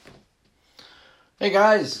Hey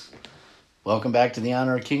guys, welcome back to the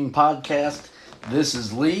Honor of King podcast. This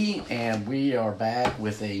is Lee, and we are back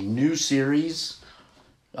with a new series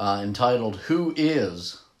entitled Who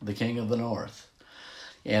is the King of the North?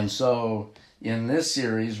 And so in this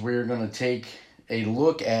series, we're going to take a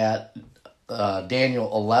look at Daniel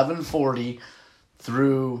 11:40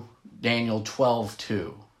 through Daniel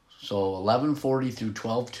 12:2. So 11:40 through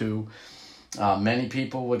 12:2. Many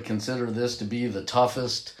people would consider this to be the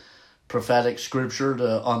toughest prophetic scripture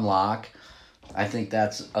to unlock. I think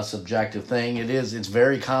that's a subjective thing. It's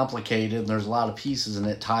very complicated. There's a lot of pieces, and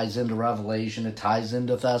it ties into Revelation. It ties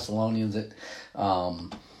into Thessalonians.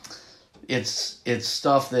 It's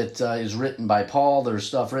stuff that is written by Paul. There's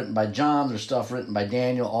stuff written by John. There's stuff written by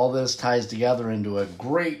Daniel. All this ties together into a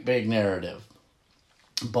great big narrative.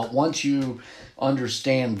 But once you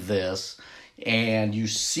understand this and you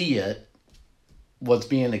see it, what's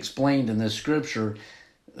being explained in this scripture,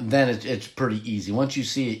 then it's pretty easy. Once you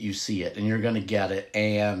see it, you see it, and you're going to get it,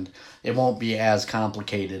 and it won't be as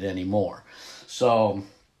complicated anymore. So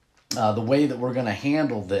the way that we're going to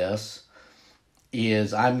handle this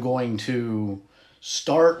is I'm going to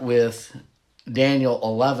start with Daniel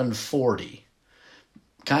 11:40,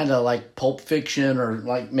 kind of like Pulp Fiction, or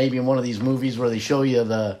like maybe in one of these movies where they show you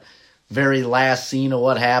the very last scene of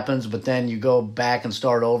what happens, but then you go back and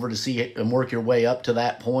start over to see it and work your way up to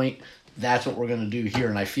that point. That's what we're going to do here,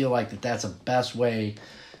 and I feel like that's the best way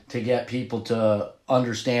to get people to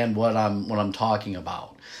understand what I'm talking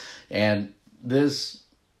about. And this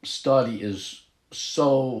study is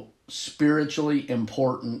so spiritually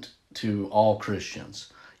important to all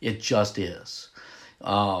Christians. It just is.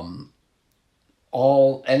 Anything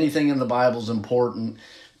in the Bible is important,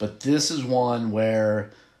 but this is one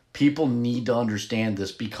where people need to understand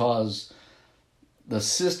this, because the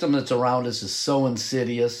system that's around us is so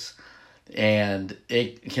insidious, and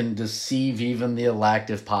it can deceive even the elect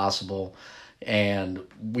if possible. And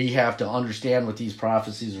we have to understand what these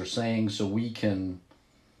prophecies are saying so we can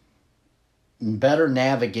better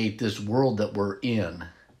navigate this world that we're in.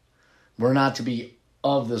 We're not to be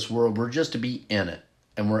of this world. We're just to be in it.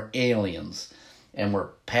 And we're aliens. And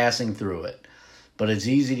we're passing through it. But it's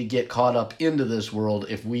easy to get caught up into this world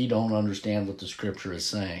if we don't understand what the scripture is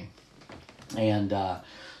saying. And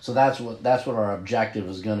so that's what our objective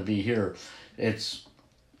is going to be here. It's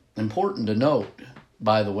important to note,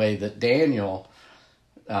 by the way, that Daniel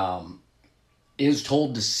is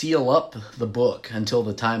told to seal up the book until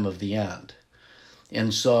the time of the end.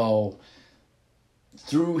 And so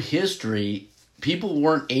through history, people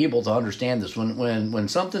weren't able to understand this. When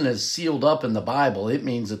something is sealed up in the Bible, it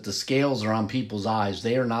means that the scales are on people's eyes.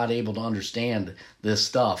 They are not able to understand this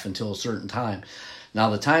stuff until a certain time. Now,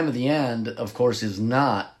 the time of the end, of course, is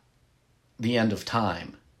not the end of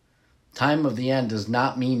time. Time of the end does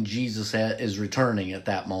not mean Jesus is returning at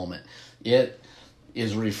that moment. It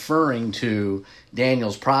is referring to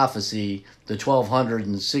Daniel's prophecy, the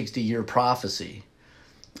 1260-year prophecy.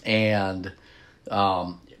 And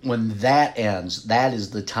when that ends, that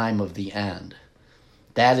is the time of the end.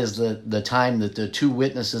 That is the time that the two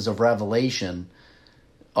witnesses of Revelation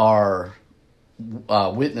are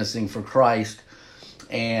witnessing for Christ,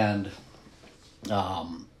 and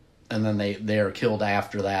then they are killed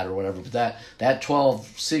after that or whatever. But that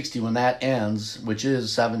 1260, when that ends, which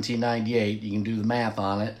is 1798, you can do the math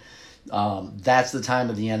on it, that's the time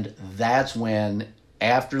of the end. That's when,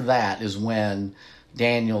 after that is when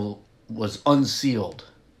Daniel was unsealed,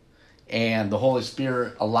 and the Holy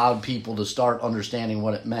Spirit allowed people to start understanding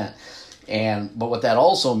what it meant. But what that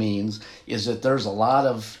also means is that there's a lot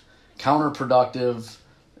of counterproductive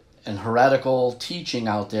and heretical teaching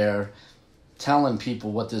out there telling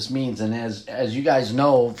people what this means. And as you guys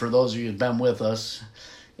know, for those of you who've been with us,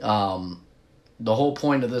 the whole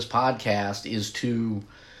point of this podcast is to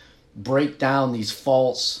break down these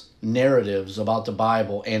false narratives about the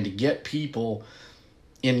Bible and to get people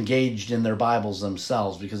engaged in their Bibles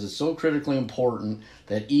themselves, because it's so critically important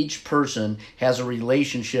that each person has a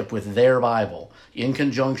relationship with their Bible in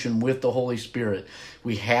conjunction with the Holy Spirit.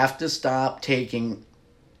 We have to stop taking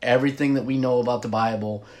everything that we know about the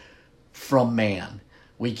Bible from man.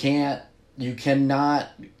 You cannot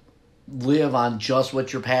live on just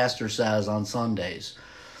what your pastor says on Sundays.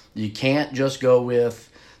 You can't just go with,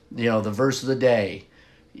 the verse of the day.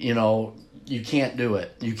 You can't do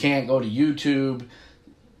it. You can't go to YouTube,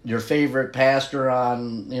 your favorite pastor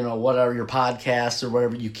on, whatever, your podcasts or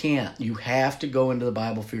whatever. You can't. You have to go into the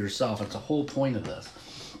Bible for yourself. That's the whole point of this.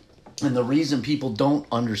 And the reason people don't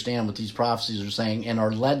understand what these prophecies are saying and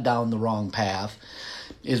are led down the wrong path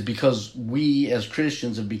is because we as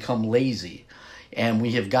Christians have become lazy, and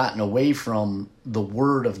we have gotten away from the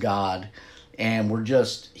Word of God and we're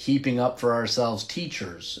just heaping up for ourselves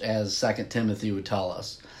teachers, as 2 Timothy would tell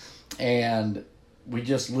us. And we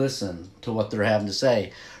just listen to what they're having to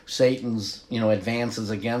say. Satan's,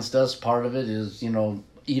 advances against us. Part of it is,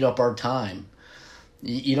 eat up our time.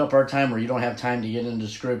 Eat up our time where you don't have time to get into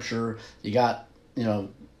Scripture. You got,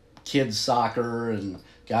 kids' soccer and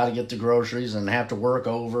got to get the groceries and have to work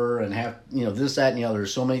over and have, this, that, and the other.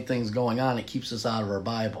 There's so many things going on. It keeps us out of our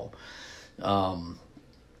Bible.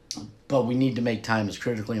 But we need to make time as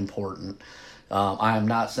critically important. I am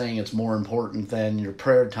not saying it's more important than your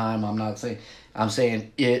prayer time. I'm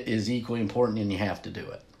saying it is equally important and you have to do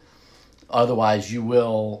it. Otherwise, you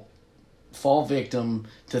will fall victim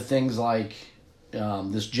to things like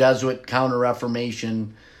this Jesuit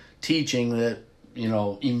Counter-Reformation teaching that,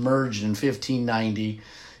 emerged in 1590.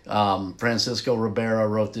 Francisco Ribera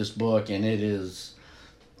wrote this book, and it is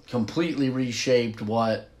completely reshaped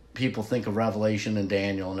what people think of Revelation and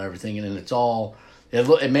Daniel and everything. And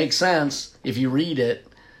it makes sense if you read it,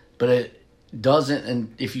 but it doesn't.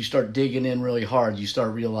 And if you start digging in really hard, you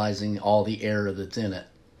start realizing all the error that's in it.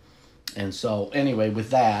 And so anyway, with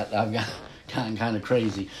that, I've got kind of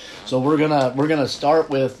crazy. So we're gonna start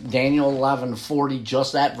with Daniel 11:40,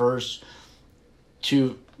 just that verse,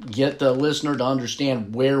 to get the listener to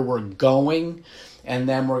understand where we're going, and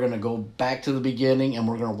then we're gonna go back to the beginning and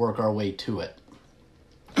we're gonna work our way to it.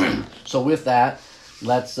 So with that,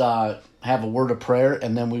 let's have a word of prayer,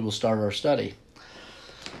 and then we will start our study.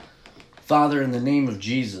 Father, in the name of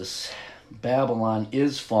Jesus, Babylon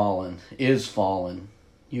is fallen.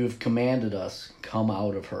 You have commanded us, come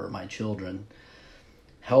out of her, my children.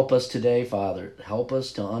 Help us today, Father. Help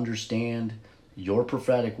us to understand your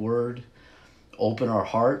prophetic word. Open our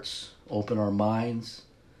hearts, open our minds.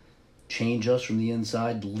 Change us from the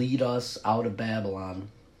inside. Lead us out of Babylon,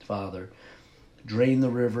 Father. Drain the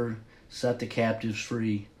river, set the captives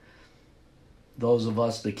free. Those of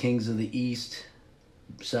us, the kings of the east,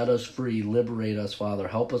 set us free, liberate us, Father.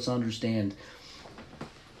 Help us understand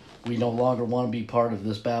we no longer want to be part of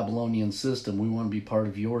this Babylonian system. We want to be part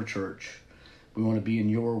of your church. We want to be in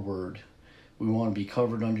your word. We want to be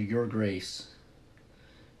covered under your grace.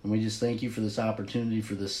 And we just thank you for this opportunity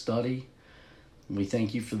for this study. And we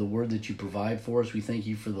thank you for the word that you provide for us. We thank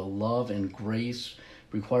you for the love and grace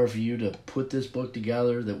required for you to put this book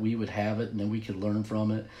together, that we would have it and that we could learn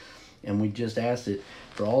from it. And we just ask it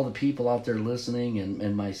for all the people out there listening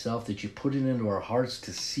and myself, that you put it into our hearts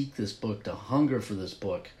to seek this book, to hunger for this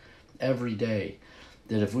book every day.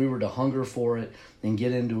 That if we were to hunger for it and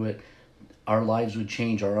get into it, our lives would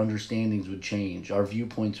change, our understandings would change, our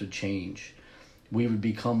viewpoints would change. We would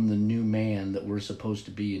become the new man that we're supposed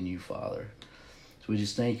to be in you, Father. So we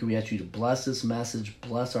just thank you. We ask you to bless this message,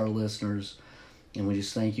 bless our listeners, and we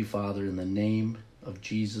just thank you, Father, in the name of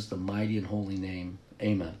Jesus, the mighty and holy name.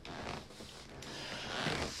 Amen.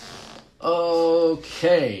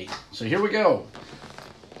 Okay, so here we go.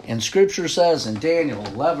 And Scripture says in Daniel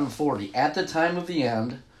 11:40, at the time of the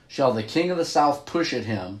end shall the king of the south push at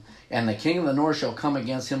him, and the king of the north shall come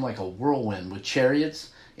against him like a whirlwind, with chariots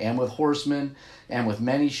and with horsemen and with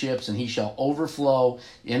many ships, and he shall overflow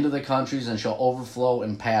into the countries and shall overflow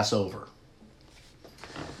and pass over.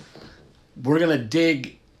 We're going to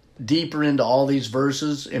dig deeper into all these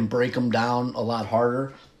verses and break them down a lot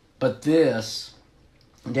harder. But this,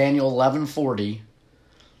 Daniel 11:40,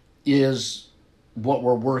 is what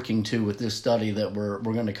we're working to with this study that we're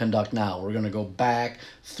going to conduct now. We're going to go back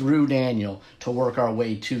through Daniel to work our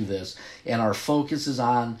way to this. And our focus is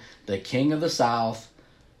on the king of the south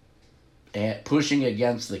and pushing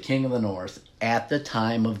against the king of the north at the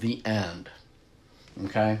time of the end.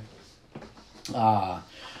 Okay?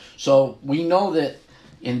 So we know that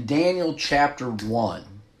in Daniel chapter 1,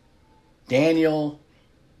 Daniel,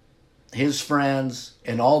 his friends,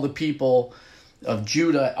 and all the people of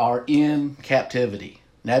Judah are in captivity.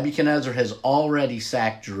 Nebuchadnezzar has already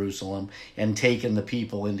sacked Jerusalem and taken the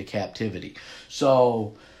people into captivity.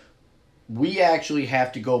 So we actually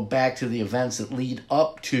have to go back to the events that lead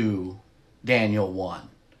up to Daniel 1.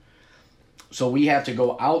 So we have to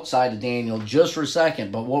go outside of Daniel just for a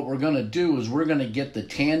second, but what we're going to do is we're going to get the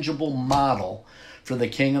tangible model for the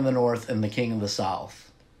king of the north and the king of the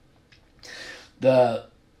south.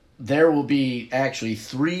 There will be actually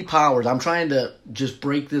three powers. I'm trying to just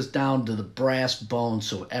break this down to the brass bones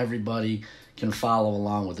so everybody can follow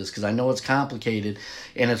along with this, because I know it's complicated,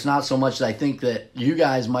 and it's not so much that I think that you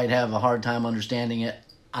guys might have a hard time understanding it.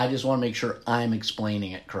 I just want to make sure I'm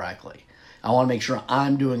explaining it correctly. I want to make sure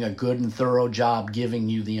I'm doing a good and thorough job giving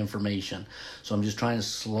you the information. So I'm just trying to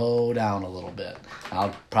slow down a little bit.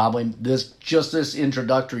 This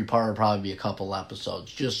introductory part will probably be a couple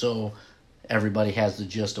episodes, just so everybody has the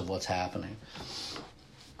gist of what's happening.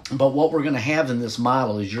 But what we're going to have in this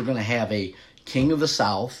model is you're going to have a king of the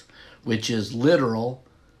south, which is a literal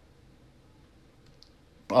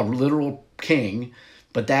king,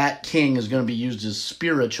 but that king is going to be used as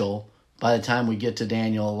spiritual by the time we get to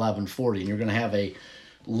Daniel 11:40. And you're going to have a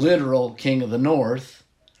literal king of the north,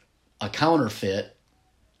 a counterfeit,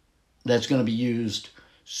 that's going to be used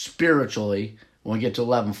spiritually when we get to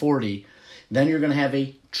 11:40. Then you're going to have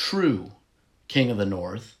a true king of the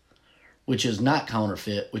north, which is not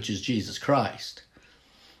counterfeit, which is Jesus Christ.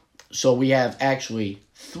 So we have actually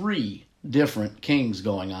 3 different kings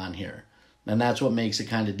going on here. And that's what makes it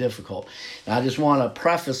kind of difficult. And I just want to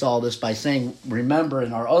preface all this by saying, remember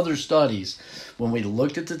in our other studies, when we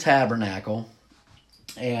looked at the tabernacle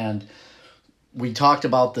and we talked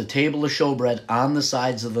about the table of showbread on the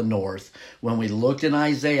sides of the north, when we looked in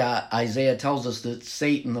Isaiah, Isaiah tells us that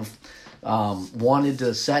Satan wanted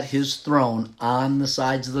to set his throne on the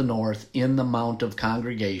sides of the north in the Mount of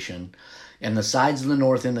Congregation. And the sides of the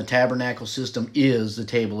north in the tabernacle system is the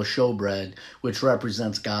table of showbread, which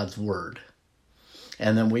represents God's word.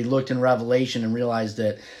 And then we looked in Revelation and realized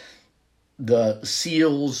that the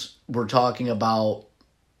seals were talking about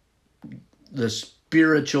the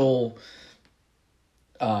spiritual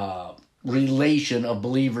relation of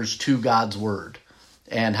believers to God's word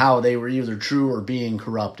and how they were either true or being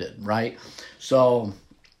corrupted, right? So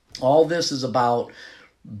all this is about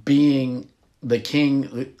being the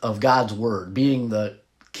king of God's word, being the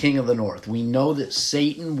king of the north. We know that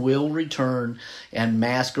Satan will return and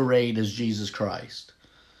masquerade as Jesus Christ.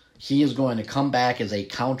 He is going to come back as a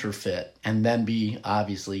counterfeit and then be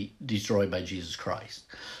obviously destroyed by Jesus Christ.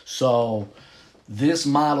 So this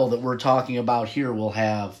model that we're talking about here will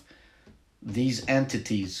have these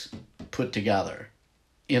entities put together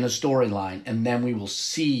in a storyline, and then we will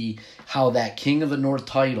see how that King of the North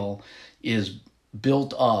title is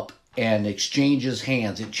built up and exchanges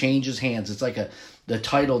hands. It changes hands. It's like the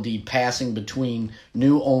title deed passing between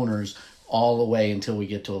new owners all the way until we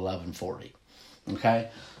get to 1140. Okay?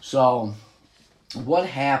 So what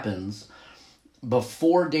happens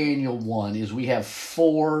before Daniel 1 is we have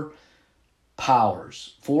 4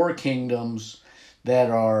 powers, 4 kingdoms that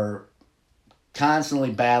are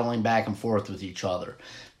constantly battling back and forth with each other.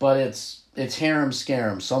 But it's harem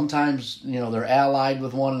scarum. Sometimes, they're allied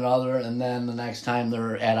with one another, and then the next time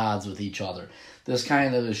they're at odds with each other. This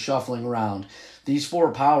kind of is shuffling around. These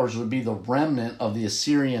 4 powers would be the remnant of the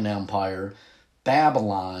Assyrian Empire,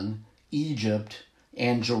 Babylon, Egypt,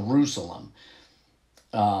 and Jerusalem.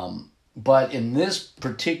 But in this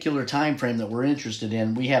particular time frame that we're interested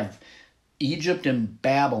in, we have Egypt and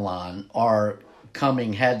Babylon are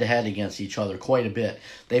coming head-to-head against each other quite a bit.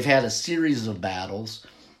 They've had a series of battles.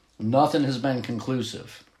 Nothing has been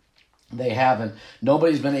conclusive.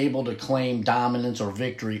 Nobody's been able to claim dominance or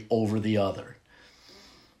victory over the other.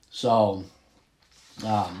 So,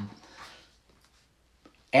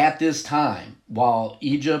 at this time, while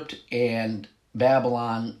Egypt and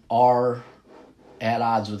Babylon are at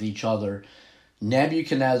odds with each other,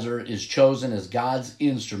 Nebuchadnezzar is chosen as God's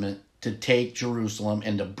instrument to take Jerusalem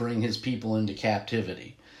and to bring his people into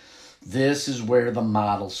captivity. This is where the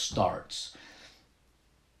model starts.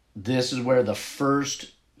 This is where the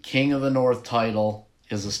first King of the North title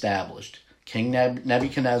is established. King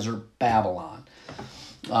Nebuchadnezzar, Babylon.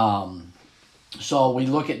 So we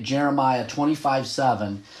look at Jeremiah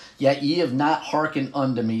 25:7. Yet ye have not hearkened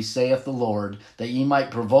unto me, saith the Lord, that ye might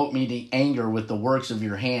provoke me to anger with the works of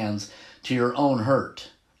your hands to your own hurt.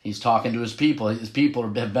 He's talking to his people. His people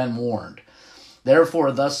have been warned.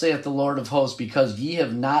 Therefore, thus saith the Lord of hosts, because ye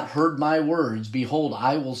have not heard my words, behold,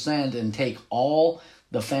 I will send and take all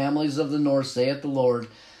the families of the north, saith the Lord,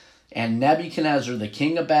 and Nebuchadnezzar, the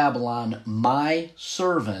king of Babylon, my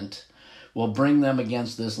servant, will bring them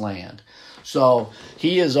against this land. So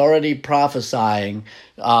he is already prophesying.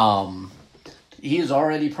 He is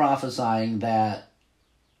already prophesying that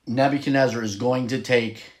Nebuchadnezzar is going to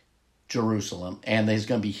take Jerusalem, and he's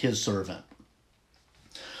going to be his servant.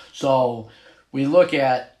 So we look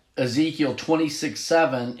at Ezekiel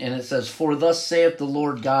 26:7, and it says, For thus saith the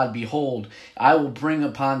Lord God, Behold, I will bring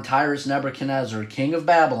upon Tyrus Nebuchadnezzar, king of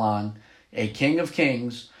Babylon, a king of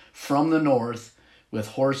kings, from the north, with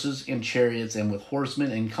horses and chariots, and with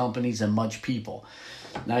horsemen and companies and much people.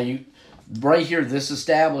 Now, right here, this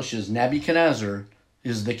establishes Nebuchadnezzar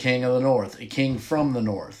is the king of the north, a king from the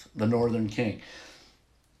north, the northern king.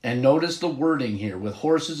 And notice the wording here, with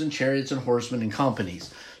horses and chariots and horsemen and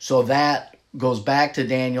companies. So that goes back to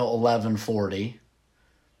Daniel 11:40,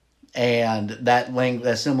 and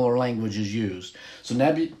that similar language is used. So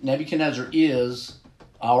Nebuchadnezzar is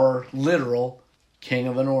our literal king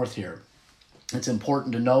of the north here. It's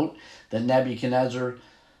important to note that Nebuchadnezzar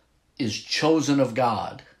is chosen of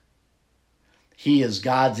God. He is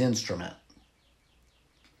God's instrument.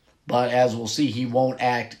 But as we'll see, he won't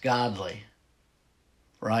act godly,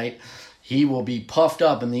 right? He will be puffed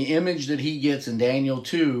up. In the image that he gets in Daniel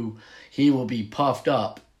 2, he will be puffed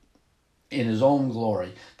up in his own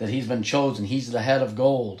glory, that he's been chosen. He's the head of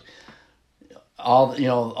gold.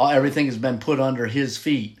 Everything has been put under his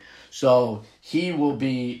feet. So he will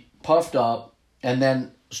be puffed up and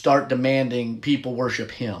then start demanding people worship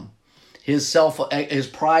him. His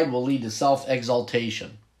pride will lead to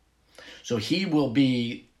self-exaltation. So he will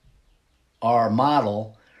be our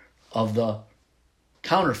model of the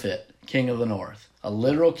counterfeit king of the north. A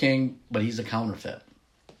literal king, but he's a counterfeit.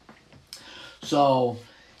 So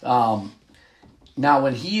now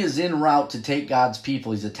when he is en route to take God's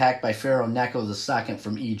people, he's attacked by Pharaoh Necho II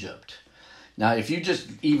from Egypt. Now, if you just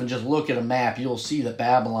look at a map, you'll see that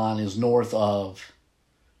Babylon is north of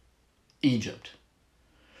Egypt.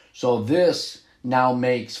 So this now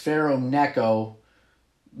makes Pharaoh Necho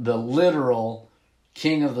the literal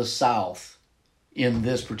king of the south in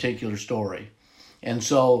this particular story. And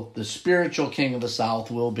so the spiritual king of the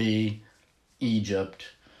south will be Egypt.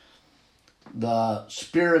 The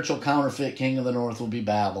spiritual counterfeit king of the north will be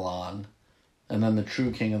Babylon. And then the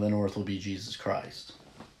true king of the north will be Jesus Christ.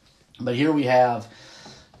 But here we have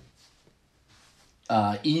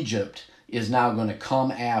Egypt is now going to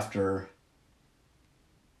come after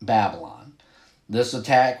Babylon. This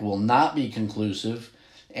attack will not be conclusive,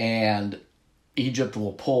 and Egypt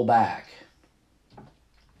will pull back.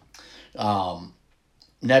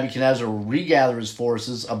 Nebuchadnezzar will regather his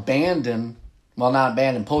forces,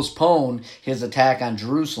 postpone his attack on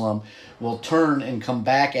Jerusalem, will turn and come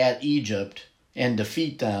back at Egypt and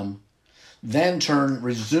defeat them, then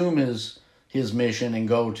resume his mission and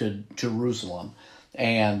go to Jerusalem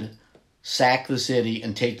and sack the city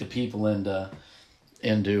and take the people into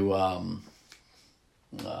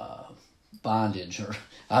bondage, or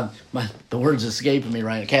the word's escaping me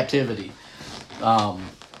right now, captivity.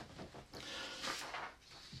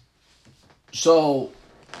 So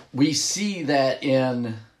we see that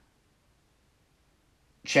in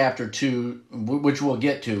chapter 2, which we'll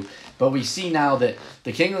get to, but we see now that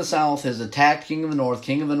the king of the south has attacked king of the north.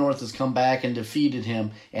 King of the north has come back and defeated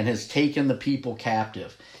him and has taken the people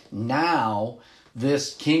captive. Now,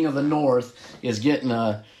 this king of the north is getting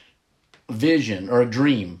a vision or a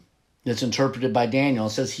dream that's interpreted by Daniel.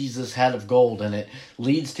 It says he's this head of gold, and it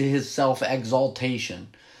leads to his self-exaltation.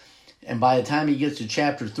 And by the time he gets to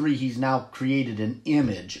chapter 3, he's now created an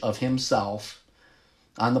image of himself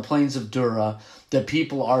on the plains of Dura that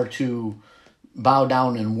people are to bow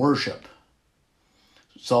down and worship.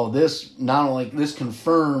 So this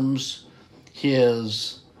confirms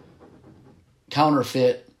his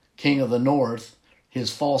counterfeit king of the north,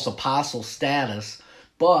 his false apostle status,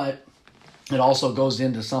 but it also goes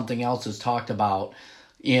into something else that's talked about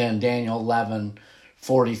in Daniel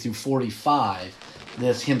 11:40 through 45.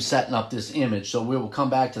 This him setting up this image. So we will come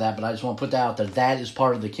back to that, but I just want to put that out there. That is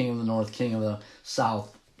part of the king of the north, king of the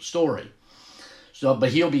south story. So,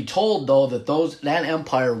 but he'll be told though that that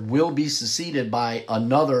empire will be succeeded by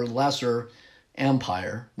another lesser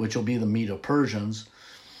empire, which will be the Medo-Persians.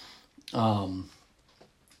 And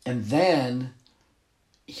then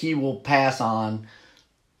he will pass on,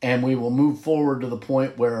 and we will move forward to the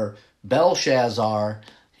point where Belshazzar,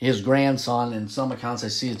 his grandson, in some accounts I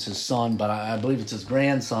see it's his son, but I believe it's his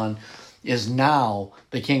grandson, is now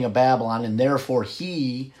the king of Babylon, and therefore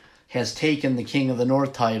he has taken the king of the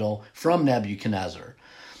north title from Nebuchadnezzar.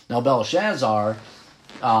 Now Belshazzar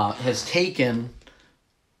has taken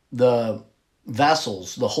the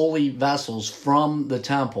vessels, the holy vessels from the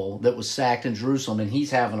temple that was sacked in Jerusalem, and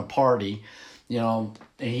he's having a party, and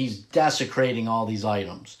he's desecrating all these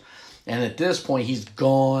items. And at this point, he's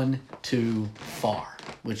gone too far,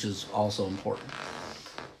 which is also important.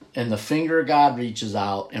 And the finger of God reaches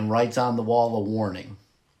out and writes on the wall a warning.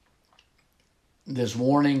 This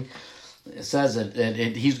warning, it says that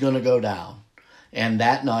he's going to go down. And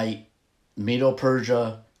that night,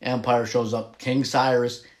 Medo-Persia Empire shows up. King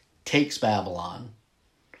Cyrus takes Babylon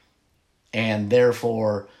and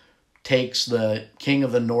therefore takes the king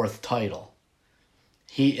of the north title.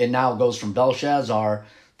 It now goes from Belshazzar,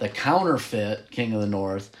 the counterfeit king of the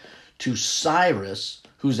north, to Cyrus,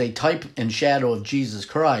 who's a type and shadow of Jesus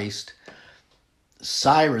Christ.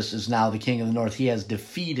 Cyrus is now the king of the north. He has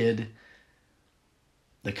defeated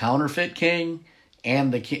the counterfeit king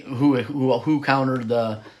and the king who conquered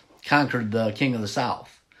the king of the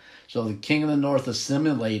south. So the king of the north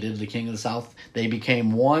assimilated the king of the south. They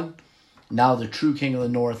became one. Now the true king of the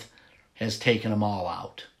north has taken them all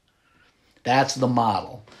out. That's the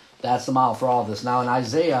model. That's the model for all this. Now in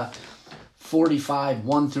Isaiah 45,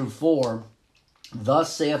 1 through 4,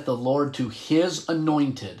 thus saith the Lord to his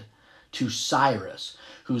anointed, to Cyrus,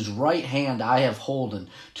 whose right hand I have holden,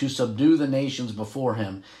 to subdue the nations before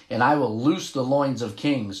him. And I will loose the loins of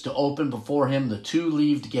kings, to open before him the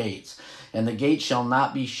two-leaved gates, and the gate shall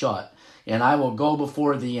not be shut. And I will go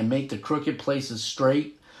before thee, and make the crooked places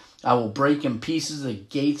straight. I will break in pieces the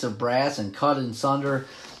gates of brass, and cut in sunder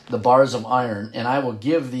the bars of iron. And I will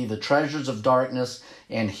give thee the treasures of darkness,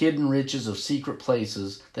 and hidden riches of secret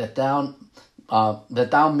places, that thou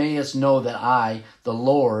mayest know that I, the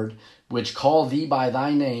Lord, which call thee by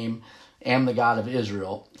thy name, am the God of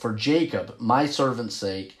Israel. For Jacob, my servant's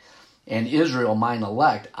sake, and Israel, mine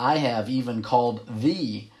elect, I have even called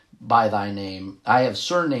thee by thy name. I have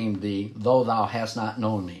surnamed thee, though thou hast not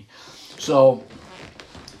known me. So,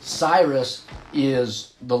 Cyrus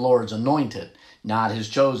is the Lord's anointed, not his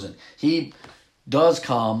chosen. He does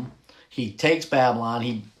come, he takes Babylon,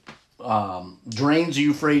 he drains the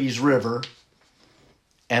Euphrates River,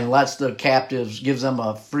 and lets the captives, gives them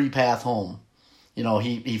a free path home. You know,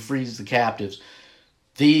 he frees the captives.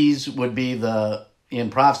 These would be in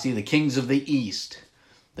prophecy, the kings of the east.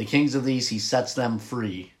 The kings of the east, he sets them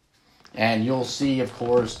free. And you'll see, of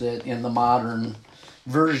course, that in the modern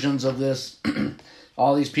versions of this,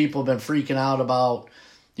 all these people have been freaking out about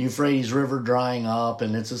the Euphrates River drying up,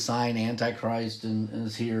 and it's a sign Antichrist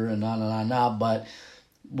is here, and on and on and on.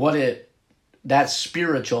 But that's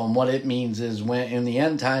spiritual, and what it means is when in the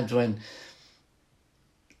end times, when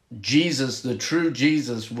Jesus, the true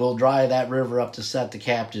Jesus, will dry that river up to set the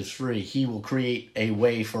captives free, he will create a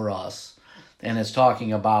way for us. And it's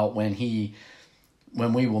talking about when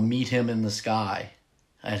we will meet him in the sky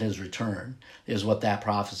at his return, is what that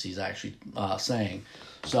prophecy is actually saying.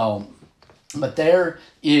 So, but there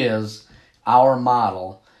is our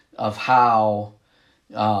model of how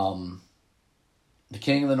the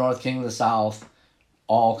king of the north, king of the south,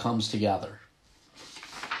 all comes together.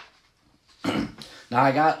 Now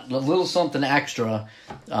I got a little something extra.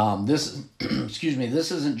 This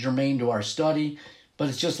isn't germane to our study, but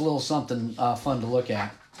it's just a little something fun to look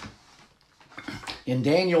at. In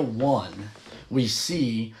Daniel 1, we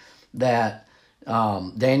see that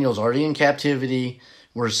Daniel's already in captivity.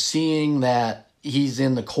 We're seeing that he's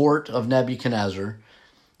in the court of Nebuchadnezzar.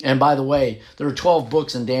 And by the way, there are 12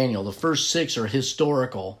 books in Daniel. The first 6 are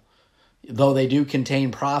historical. Though they do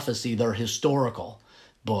contain prophecy, they're historical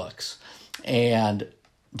books. And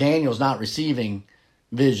Daniel's not receiving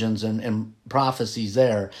visions and prophecies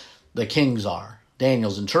there. The kings are.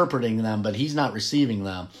 Daniel's interpreting them, but he's not receiving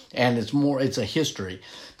them. And it's a history.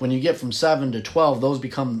 When you get from 7 to 12, those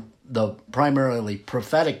become the primarily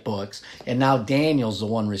prophetic books. And now Daniel's the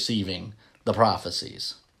one receiving the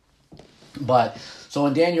prophecies. But so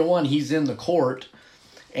in Daniel 1, he's in the court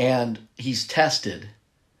and he's tested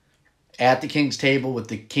at the king's table with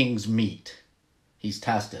the king's meat. He's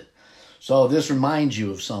tested. So this reminds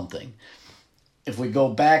you of something. If we go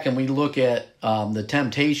back and we look at the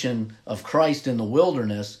temptation of Christ in the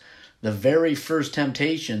wilderness, the very first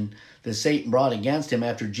temptation that Satan brought against him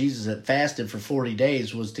after Jesus had fasted for 40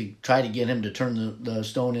 days was to try to get him to turn the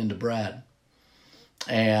stone into bread.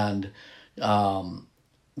 And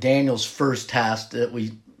Daniel's first test that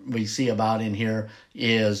we see about in here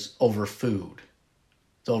is over food.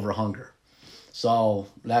 It's over hunger. So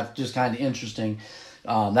that's just kind of interesting.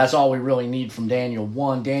 That's all we really need from Daniel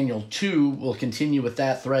 1. Daniel 2, we'll continue with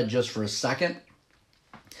that thread just for a second.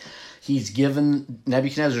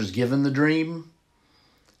 Nebuchadnezzar's given the dream.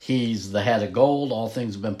 He's the head of gold. All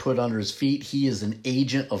things have been put under his feet. He is an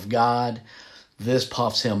agent of God. This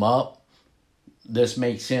puffs him up. This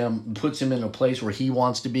puts him in a place where he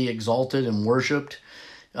wants to be exalted and worshipped.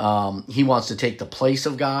 He wants to take the place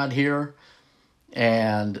of God here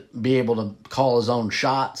and be able to call his own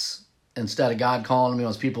shots instead of God calling him. He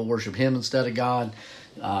wants people to worship him instead of God.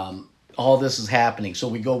 All this is happening. So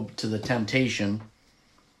we go to the temptation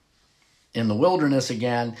in the wilderness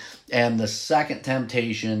again. And the second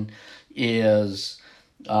temptation is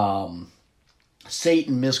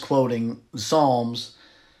Satan misquoting the Psalms,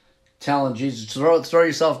 telling Jesus, throw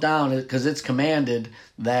yourself down because it's commanded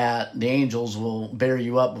that the angels will bear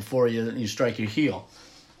you up before you strike your heel.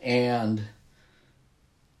 And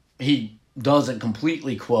he doesn't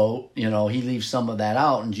completely quote, he leaves some of that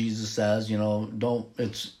out. And Jesus says,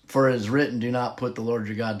 it's for it is written, do not put the Lord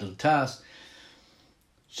your God to the test.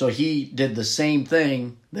 So he did the same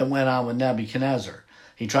thing that went on with Nebuchadnezzar.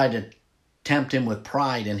 He tried to tempt him with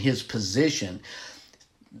pride in his position,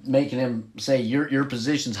 making him say your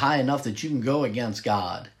position's high enough that you can go against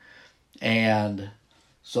God. And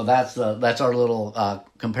so that's our little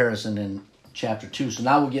comparison chapter 2. So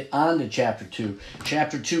now we'll get on to chapter 2.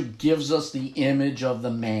 Chapter 2 gives us the image of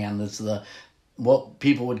the man. That's what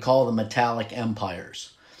people would call the metallic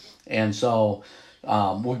empires. And so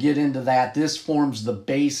we'll get into that. This forms the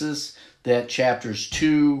basis that chapters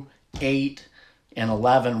 2, 8, and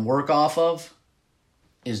 11 work off of.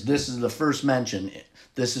 This is the first mention.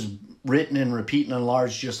 This is written and repeated and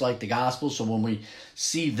enlarged just like the gospel. So when we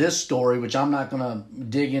see this story, which I'm not going to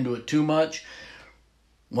dig into it too much,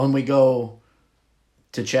 when we go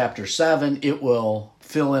to chapter 7, it will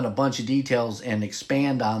fill in a bunch of details and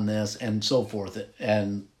expand on this and so forth.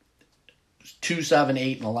 And 2, 7,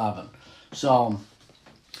 8, and 11. So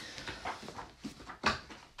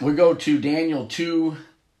we go to Daniel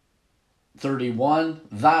 2:31.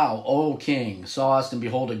 Thou, O king, sawest and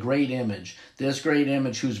behold a great image. This great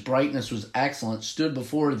image, whose brightness was excellent, stood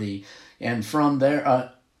before thee, and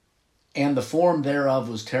and the form thereof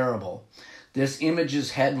was terrible. This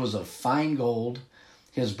image's head was of fine gold,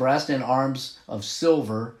 his breast and arms of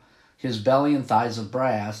silver, his belly and thighs of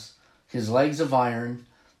brass, his legs of iron,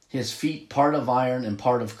 his feet part of iron and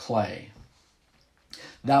part of clay.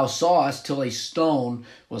 Thou sawest till a stone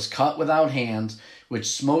was cut without hands,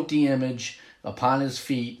 which smote the image upon his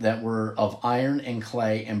feet that were of iron and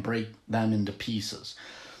clay, and brake them into pieces.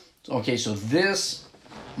 Okay, so this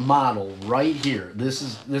model right here, this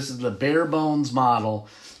is the bare bones model,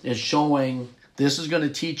 is showing, this is going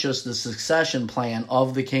to teach us the succession plan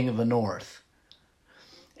of the King of the North.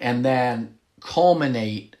 And then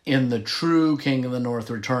culminate in the true King of the North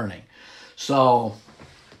returning. So,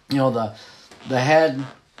 the head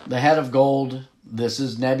of gold, this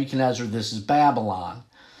is Nebuchadnezzar, this is Babylon.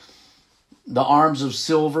 The arms of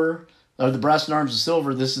silver, or the breast and arms of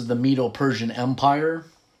silver, this is the Medo-Persian Empire.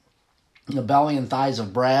 The belly and thighs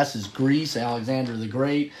of brass is Greece, Alexander the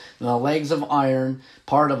Great. And the legs of iron,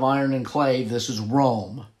 part of iron and clay, this is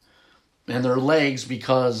Rome. And their legs,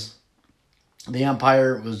 because the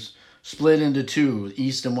empire was split into two,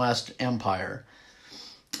 East and West Empire.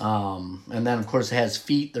 And then, of course, it has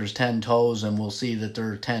feet. There's 10 toes, and we'll see that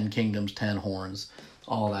there are 10 kingdoms, 10 horns,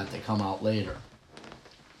 all that come out later.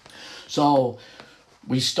 So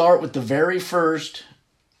we start with the very first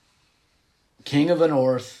King of the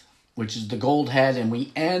North, which is the gold head, and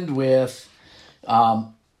we end with,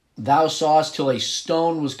 thou sawest till a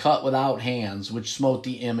stone was cut without hands, which smote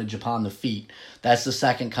the image upon the feet. That's the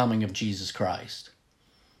second coming of Jesus Christ.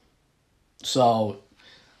 So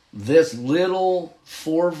this little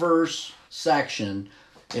 4-verse section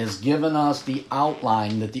is giving us the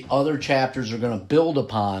outline that the other chapters are going to build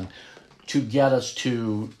upon to get us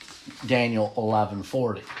to Daniel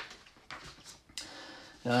 11:40.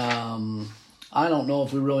 I don't know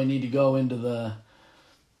if we really need to go into the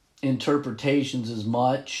interpretations as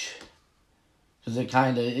much, because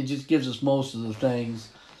it just gives us most of the things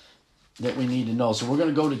that we need to know. So we're going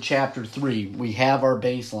to go to chapter 3. We have our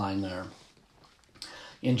baseline there.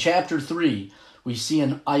 In chapter 3, we see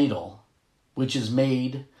an idol, which is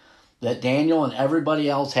made that Daniel and everybody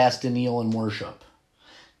else has to kneel and worship.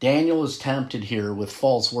 Daniel is tempted here with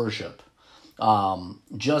false worship.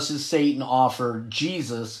 Just as Satan offered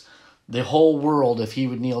Jesus the whole world if he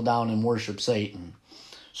would kneel down and worship Satan.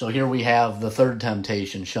 So here we have the third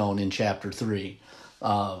temptation shown in chapter 3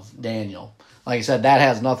 of Daniel. Like I said, that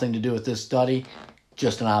has nothing to do with this study,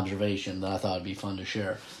 just an observation that I thought would be fun to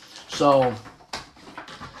share. So,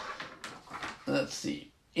 let's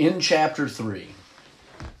see. In chapter 3,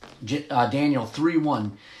 Daniel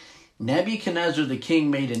 3:1, Nebuchadnezzar the king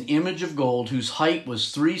made an image of gold whose height was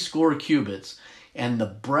 60 cubits, and the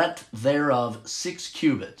breadth thereof 6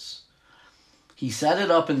 cubits. He set it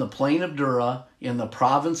up in the plain of Dura, in the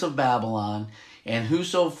province of Babylon, and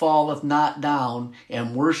whoso falleth not down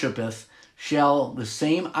and worshipeth shall the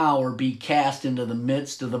same hour be cast into the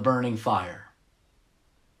midst of the burning fire.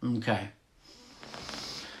 Okay.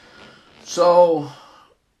 So,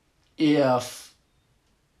 if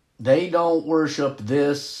they don't worship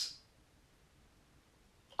this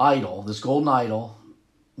idol, this golden idol,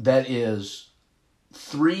 that is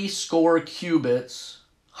 60 cubits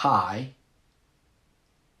high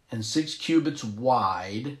and 6 cubits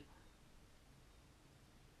wide,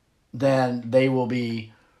 then they will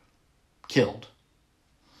be killed.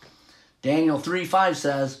 Daniel 3:5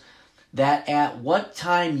 says that at what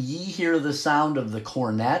time ye hear the sound of the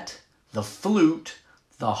cornet, the flute,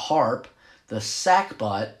 the harp, the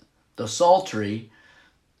sackbut, the psaltery,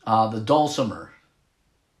 the dulcimer,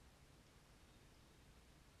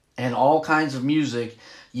 and all kinds of music,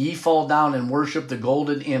 ye fall down and worship the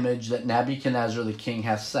golden image that Nebuchadnezzar the king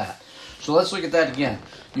hath set. So let's look at that again.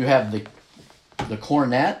 You have the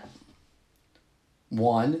cornet,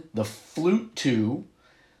 1, the flute, 2,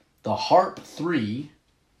 the harp 3,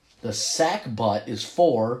 the sackbut is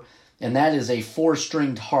 4, and that is a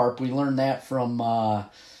 4-stringed harp. We learned that from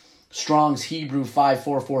Strong's Hebrew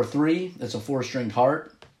 5443. It's a 4-stringed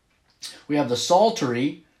harp. We have the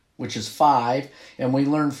psaltery, which is 5, and we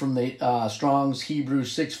learned from the Strong's Hebrew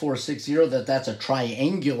 6460 that that's a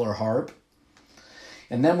triangular harp.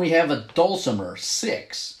 And then we have a dulcimer,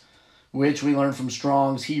 6, which we learned from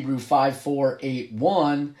Strong's Hebrew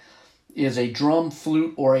 5481 is a drum,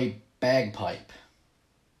 flute, or a bagpipe.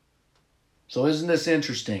 So isn't this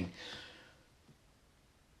interesting?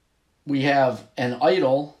 We have an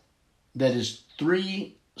idol that is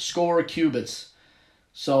 3 score cubits.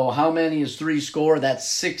 So how many is 3 score? That's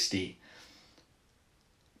 60.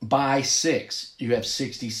 By 6, you have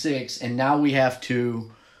 66. And now we have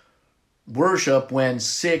to worship when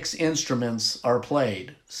 6 instruments are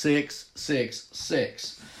played. 6, 6,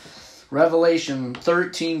 6. Revelation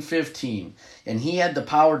 13:15. And he had the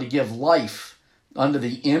power to give life unto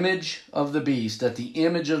the image of the beast, that the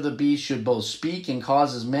image of the beast should both speak and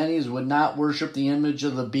cause as many as would not worship the image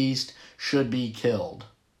of the beast should be killed.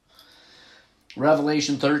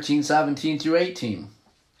 Revelation 13:17 through 18.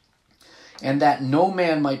 And that no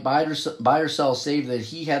man might buy or sell save that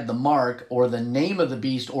he had the mark or the name of the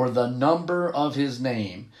beast or the number of his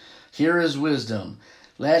name. Here is wisdom.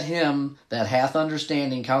 Let him that hath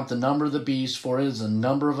understanding count the number of the beast, for it is the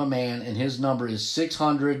number of a man, and his number is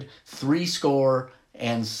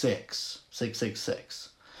 666. 666.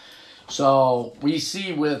 So we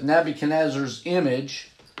see with Nebuchadnezzar's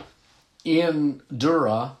image in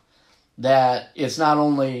Dura that it's not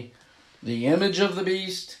only the image of the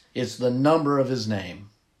beast, it's the number of his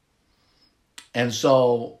name. And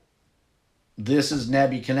so this is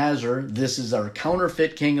Nebuchadnezzar. This is our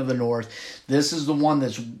counterfeit king of the north. This is the one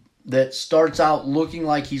that starts out looking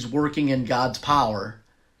like he's working in God's power,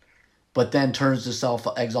 but then turns to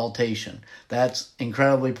self-exaltation. That's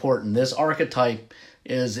incredibly important. This archetype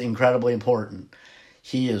is incredibly important.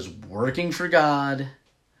 He is working for God.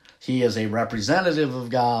 He is a representative of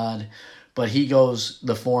God, but he goes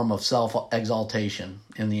the form of self-exaltation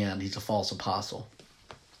in the end. He's a false apostle.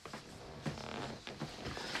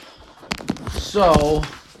 So,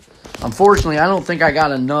 unfortunately, I don't think I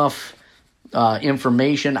got enough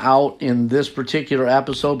information out in this particular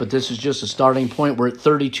episode, but this is just a starting point. We're at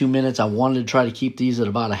 32 minutes. I wanted to try to keep these at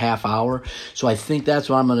about a half hour. So I think that's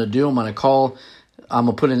what I'm going to do. I'm going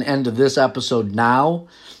to put an end to this episode now,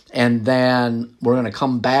 and then we're going to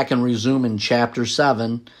come back and resume in chapter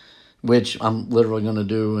 7, which I'm literally going to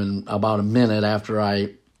do in about a minute after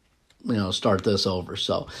I start this over.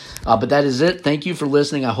 So, but that is it. Thank you for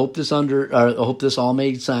listening. I hope this all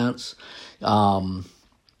made sense.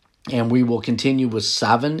 And we will continue with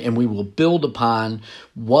 7, and we will build upon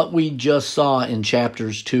what we just saw in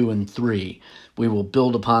chapters 2 and 3. We will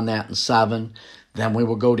build upon that in 7. Then we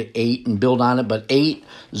will go to 8 and build on it. But 8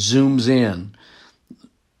 zooms in.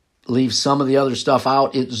 Leaves some of the other stuff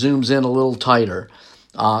out. It zooms in a little tighter.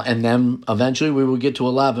 And then eventually we will get to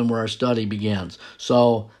 11 where our study begins.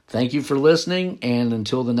 So thank you for listening, and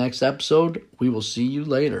until the next episode, we will see you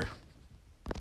later.